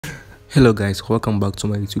Hello guys, welcome back to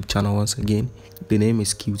my YouTube channel once again. The name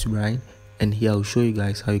is Cute Brian, and here I'll show you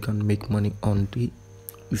guys how you can make money on the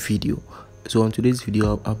video. So on today's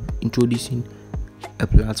video, I'm introducing a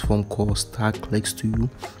platform called StarClicks to you,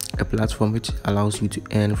 a platform which allows you to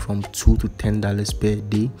earn from $2 to $10 per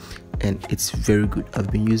day, and it's very good.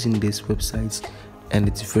 I've been using this website and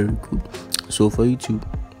it's very good. So for you to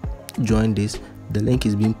join this, the link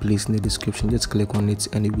is being placed in the description. Just click on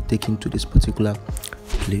it and you'll be taken to this particular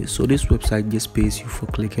place. So this website just pays you for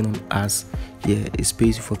clicking on us. It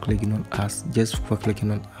pays you for clicking on us, just for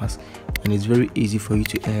clicking on us, and it's very easy for you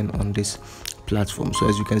to earn on this platform. So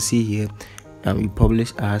as you can see here, you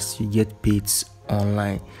publish ads, you get paid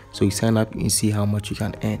online. So you sign up, you see how much you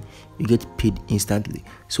can earn, you get paid instantly.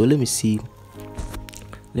 So let me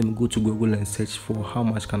go to Google and search for how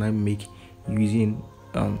much can I make using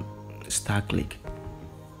StarClick.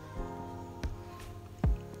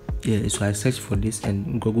 So I searched for this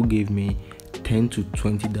and Google gave me $10 to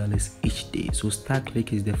 $20 each day. So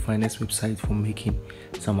StarClick is the finest website for making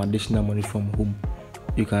some additional money from home.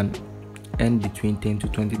 You can earn between $10 to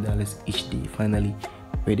 $20 each day. Finally,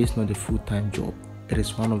 but it is not a full-time job. It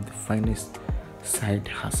is one of the finest side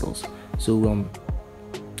hustles. So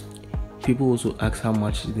people also ask how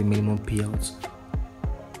much is the minimum payouts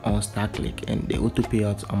on StarClick, and the auto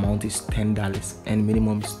payout amount is $10 and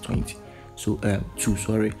minimum is 20. So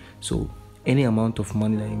so any amount of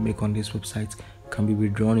money that you make on this website can be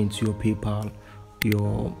withdrawn into your PayPal,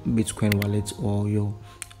 your Bitcoin wallet, or your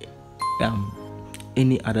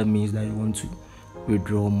any other means that you want to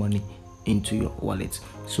withdraw money into your wallet.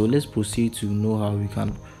 So let's proceed to know how we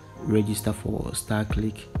can register for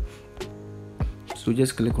StarClick. So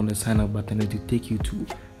just click on the sign up button and it will take you to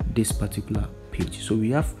this particular page. So we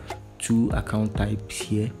have two account types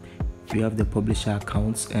here. We have the publisher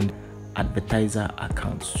accounts and advertiser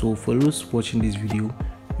accounts. So for those watching this video,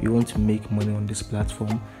 you want to make money on this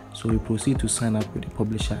platform, so we proceed to sign up with the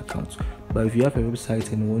publisher account. But if you have a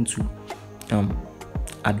website and you want to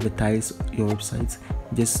advertise your website,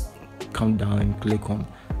 just come down and click on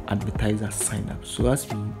advertiser sign up. So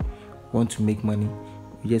as we want to make money,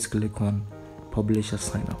 we just click on publisher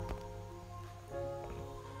sign up.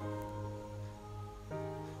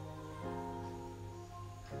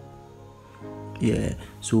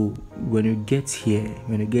 So when you get here,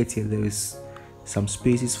 there is some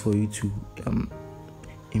spaces for you to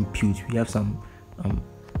impute. We have some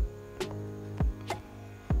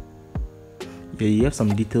you have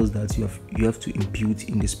some details that you have to impute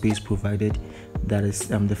in the space provided. That is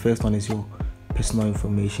the first one is your personal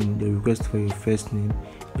information, the request for your first name,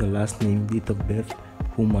 your last name, date of birth,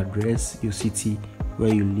 home address, your city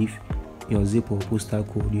where you live, your zip or postal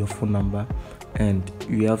code, your phone number, and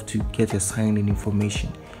you have to get a sign-in information,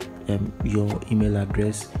 your email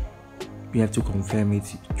address. You have to confirm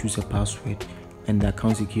it, choose a password, and the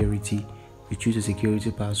account security. You choose a security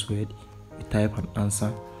password, you type an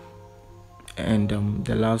answer, and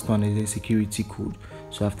the last one is a security code.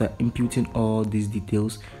 So after imputing all these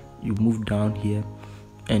details, you move down here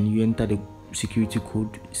and you enter the security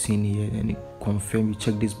code seen here, and you confirm. You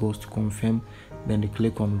check this box to confirm, then you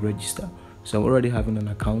click on register. So I'm already having an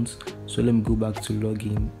account, so let me go back to log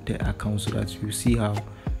in the account so that you see how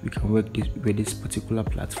we can work with this particular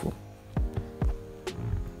platform.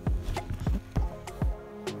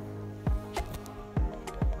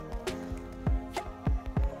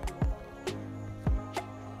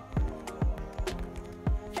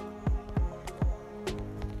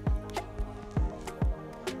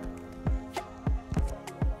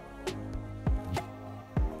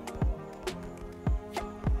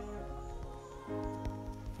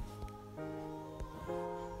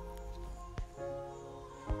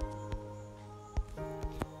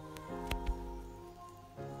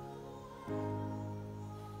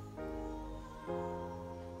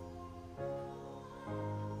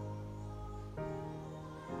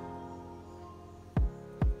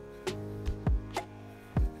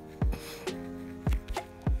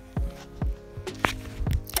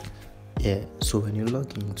 So when you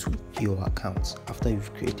log into your account, after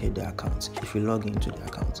you've created the account, if you log into the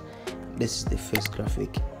account, this is the first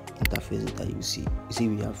graphic interface that you see. You see,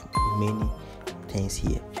 we have many things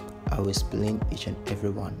here. I will explain each and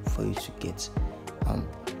every one for you to get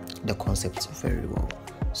the concept very well.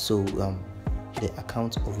 So the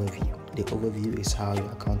account overview. The overview is how your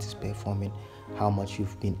account is performing, how much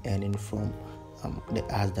you've been earning from the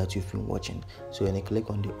ads that you've been watching. So when you click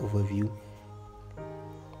on the overview,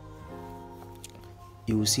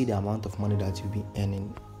 you will see the amount of money that you've been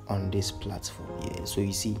earning on this platform. So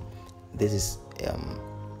you see, this is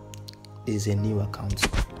a new account, so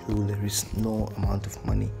there is no amount of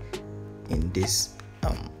money in this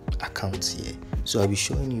accounts here. So I'll be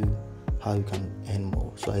showing you how you can earn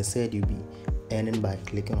more. So I said you'll be earning by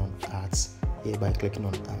clicking on ads. Here, by clicking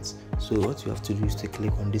on ads. So what you have to do is to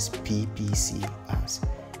click on this PPC ads,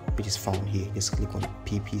 which is found here. Just click on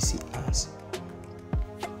PPC ads.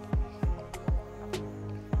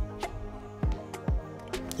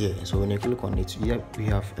 Yeah, so when you click on it, we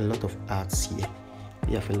have a lot of ads here.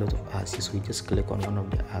 We have a lot of ads here. So you just click on one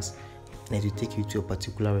of the ads, and it will take you to a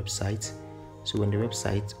particular website. So when the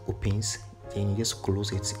website opens, then you just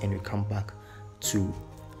close it and you come back to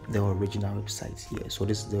the original website here. So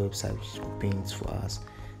this is the website which opens for us.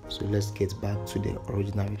 So let's get back to the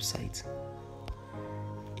original website.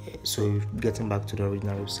 Yeah, so getting back to the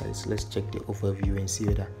original website, so let's check the overview and see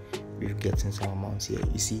whether we've gotten some amounts here.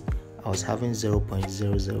 You see, I was having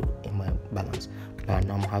 0.00 in my balance, but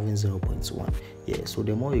now I'm having 0.1. Yeah, so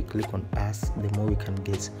the more you click on ads, the more you can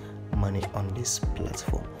get money on this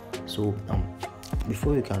platform. So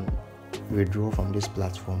before you can withdraw from this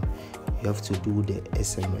platform, you have to do the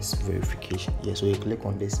SMS verification. Yeah, so you click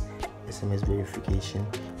on this SMS verification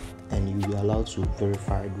and you'll be allowed to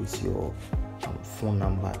verify it with your phone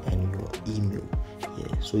number and your email.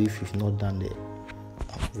 Yeah, so if you've not done the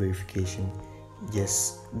verification,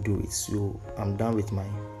 just do it. So I'm done with my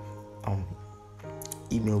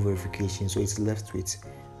email verification, so it's left with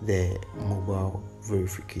the mobile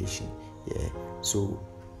verification. Yeah, so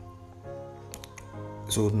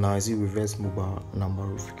now as you reverse mobile number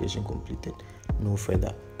verification completed, no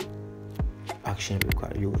further action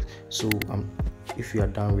required. So if you are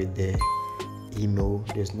done with the email,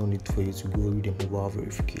 there's no need for you to go with the mobile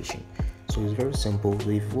verification. So it's very simple. So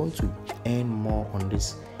if you want to earn more on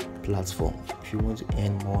this platform, you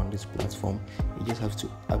just have to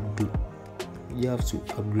upgrade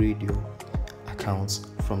your accounts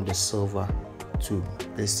from the silver to,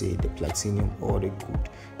 let's say, the platinum or the gold.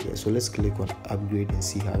 Yeah, so let's click on upgrade and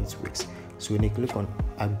see how it works. So when you click on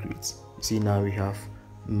upgrades, see now we have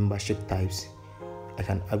membership types. I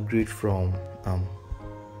can upgrade from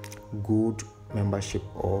gold membership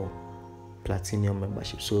or platinum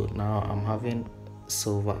membership. So now I'm having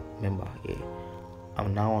silver member here.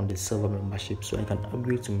 I'm now on the silver membership, so I can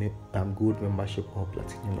upgrade to gold membership or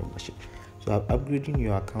platinum membership. So upgrading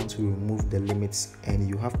your account will remove the limits and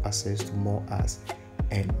you have access to more ads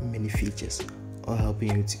and many features, all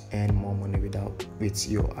helping you to earn more money with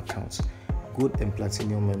your accounts. Gold and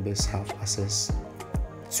platinum members have access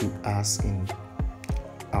to us in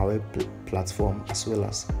our platform as well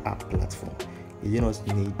as our platform. You do not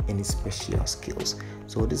need any special skills.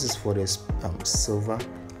 So this is for the silver.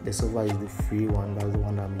 The silver is the free one. That's the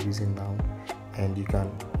one I'm using now, and you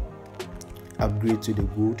can upgrade to the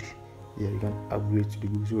gold. Yeah, you can upgrade to the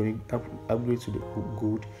gold. So when you upgrade to the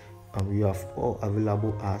gold, you have all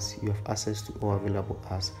available ads. You have access to all available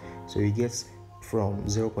ads. So you get from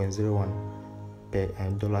 0.01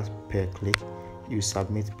 dollars per click. You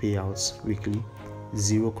submit payouts weekly,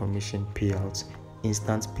 0 commission payouts,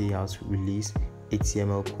 instant payouts release,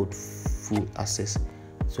 HTML code full access,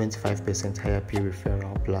 25% higher pay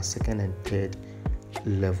referral plus second and third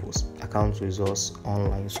levels, account results,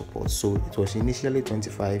 online support. So it was initially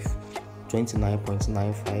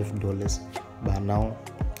 $29.95, but now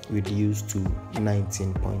reduced to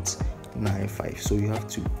 $19.95. So you have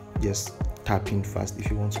to just tap in fast if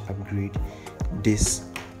you want to upgrade this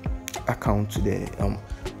account to the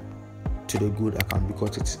good account,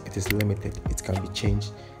 because it is limited. It can be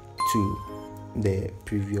changed to the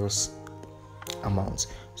previous amounts.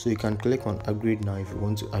 So you can click on upgrade now if you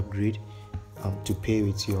want to upgrade to pay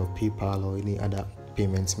with your PayPal or any other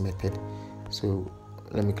payment method. So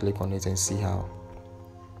let me click on it and see how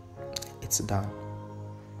it's done.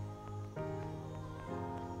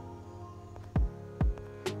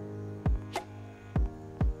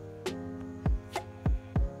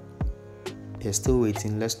 You're still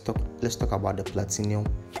waiting. Let's talk about the platinum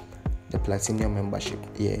membership.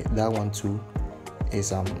 Yeah, that one too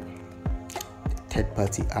is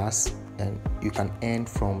third-party ads, and you can earn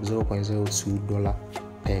from $0.02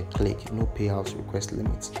 per click. No payouts request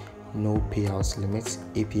limits, no payouts limits,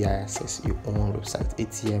 API access, your own website,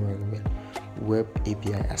 HTML, web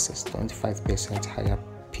API access, 25% higher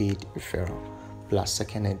paid referral plus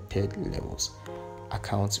second and third levels,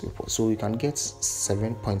 accounts report. So you can get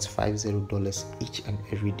 $7.50 each and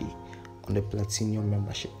every day on the platinum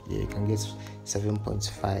membership. Yeah, you can get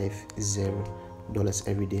 $7.50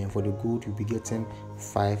 every day, and for the gold you'll be getting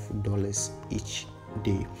 $5 each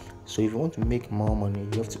day. So if you want to make more money,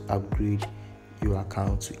 you have to upgrade your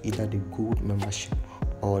account to either the gold membership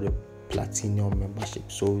or the platinum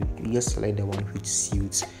membership. So you just select the one which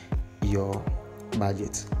suits your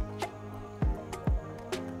budget.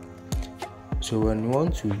 So So when you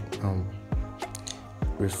want to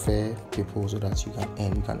refer people so that you can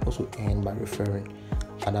earn, you can also earn by referring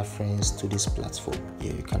other friends to this platform.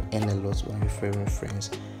 Yeah, you can earn a lot by referring friends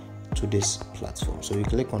to this platform. So you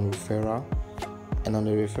click on referral, and on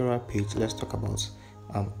the referral page, let's talk about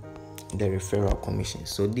the referral commission.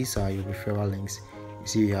 So these are your referral links. You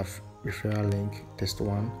see, you have referral link test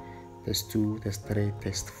 1, test 2, test 3,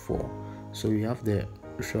 test 4. So you have the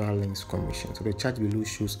referral links commission. So the chart below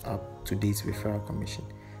shows up to date referral commission.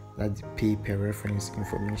 That's the pay per reference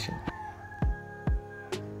information.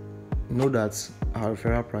 Know that our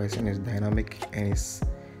referral pricing is dynamic and is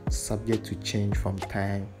subject to change from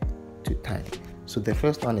time to time. So the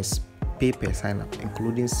first one is pay per sign up,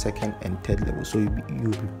 including second and third level. So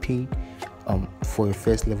you'll be paid for your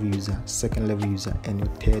first level user, second level user, and your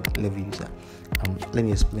third level user. Let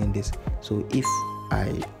me explain this. So if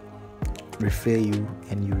I refer you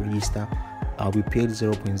and you register, I'll be paid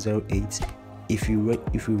 0.08. If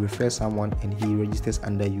you refer someone and he registers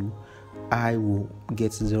under you, I will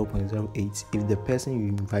get 0.08. If the person you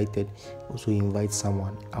invited also invites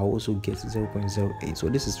someone, I'll also get 0.08. So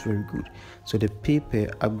this is very good. So the pay per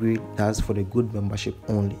upgrade, that's for the Good membership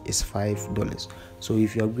only, is $5. So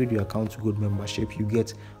if you upgrade your account to Good membership, you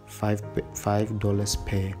get $5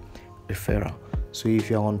 per referral. So if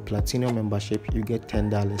you're on Platinum membership, you get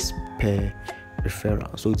 $10 per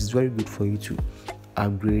referral. So it's very good for you to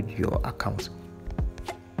upgrade your account.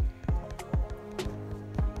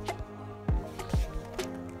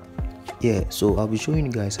 Yeah, so I'll be showing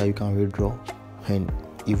you guys how you can withdraw when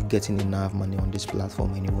you've getting enough money on this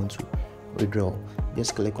platform and you want to withdraw.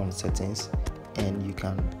 Just click on settings and you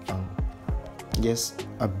can just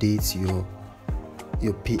update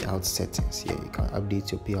your payout settings. Yeah, you can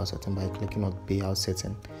update your payout setting by clicking on payout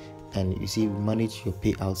setting, and you see manage your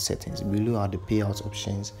payout settings. Below are the payout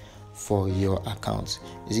options for your account.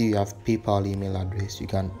 You see you have PayPal email address. You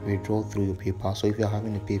can withdraw through your PayPal. So if you're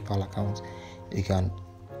having a PayPal account, you can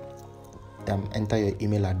enter your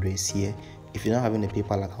email address here. If you're not having a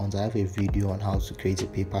PayPal account, I have a video on how to create a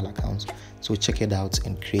PayPal account, so check it out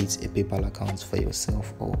and create a PayPal account for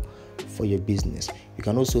yourself or for your business. You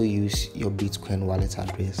can also use your Bitcoin wallet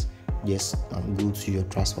address. Just go to your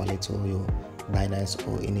Trust Wallet or your Binance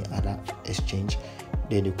or any other exchange,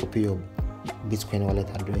 then you copy your Bitcoin wallet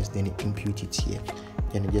address, then you input it here,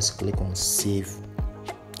 then you just click on save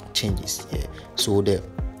changes here. So the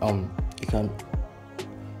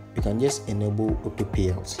you can just enable auto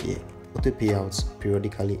payouts here. Auto payouts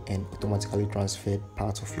periodically and automatically transfer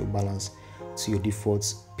part of your balance to your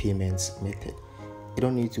default payments method. You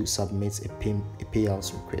don't need to submit a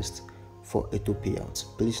payout request for auto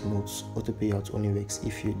payouts. Please note, auto payout only works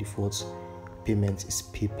if your default payment is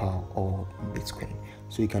PayPal or Bitcoin.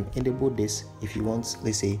 So you can enable this if you want.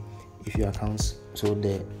 Let's say if your account, so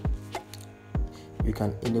you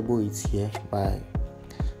can enable it here by,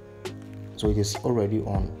 so it is already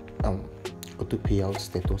on auto payout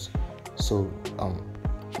status. So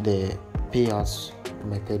the payouts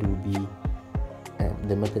method will be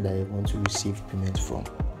the method that you want to receive payment from,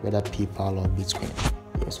 whether PayPal or Bitcoin.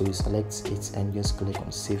 Yeah, so you select it and just click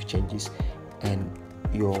on save changes, and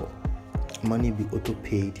your money will be auto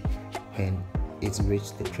paid when it's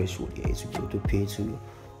reached the threshold. Yeah, it will be auto paid to your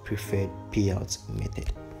preferred payout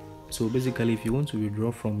method. So basically, if you want to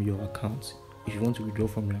withdraw from your account,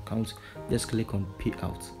 just click on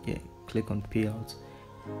payout. Yeah, click on payout,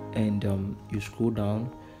 and you scroll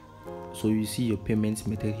down, so you see your payment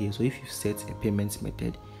method here. So if you set a payment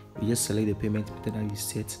method, you just select the payment method that you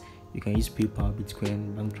set. You can use PayPal,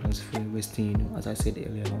 Bitcoin, bank transfer, Western Union, as I said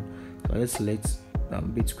earlier on. So I just select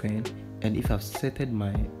Bitcoin, and if I've inserted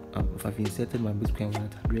my Bitcoin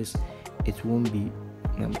wallet address, it won't be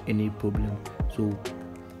any problem. So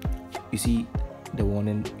you see the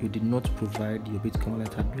warning, you did not provide your Bitcoin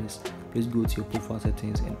wallet address. Please go to your profile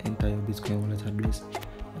settings and enter your Bitcoin wallet address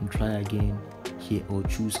and try again here, or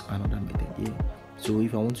choose another method. Yeah, so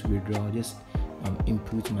if I want to withdraw, I'll just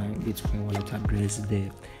input my Bitcoin wallet address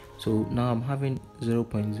there. So now I'm having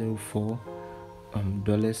 $0.04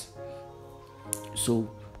 dollars. So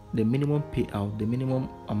the minimum payout, the minimum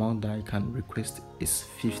amount that I can request is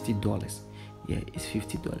 $50. Yeah, it's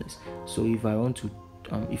 $50. So if I want to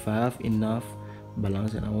if I have enough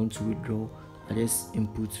balance and I want to withdraw, I just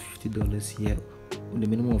input $50 here, the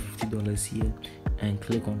minimum of $50 here, and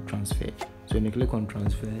click on transfer. So when you click on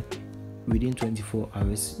transfer, within 24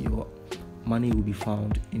 hours your money will be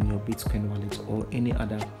found in your Bitcoin wallet or any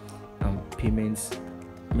other payments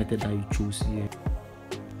method that you choose here.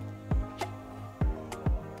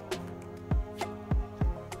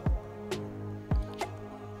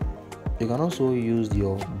 You can also use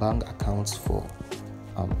your bank accounts for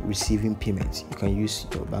receiving payments, you can use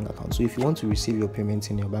your bank account. So if you want to receive your payments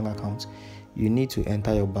in your bank account, you need to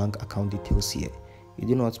enter your bank account details here. You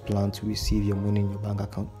do not plan to receive your money in your bank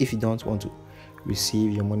account. If you don't want to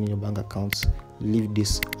receive your money in your bank account, leave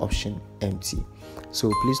this option empty.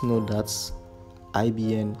 So please note that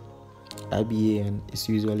IBAN is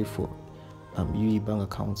usually for UAE bank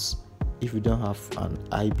accounts. If you don't have an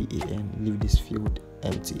IBAN, leave this field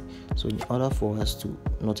empty. So in order for us to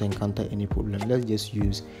not encounter any problem, let's just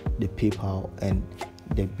use the PayPal and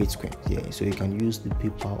the Bitcoin here. So you can use the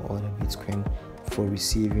PayPal or the Bitcoin for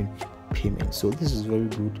receiving payment. So this is very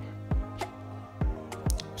good.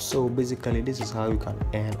 So basically, this is how you can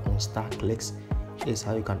earn on StarClicks. This is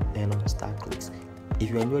how you can earn on StarClicks. If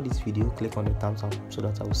you enjoyed this video, click on the thumbs up so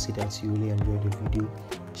that I will see that you really enjoyed the video.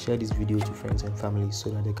 Share this video to friends and family so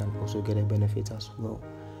that they can also get a benefit as well.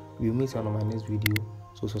 We'll meet on my next video,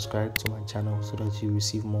 so subscribe to my channel so that you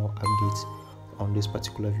receive more updates on this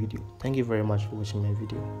particular video. Thank you very much for watching my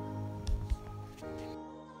video.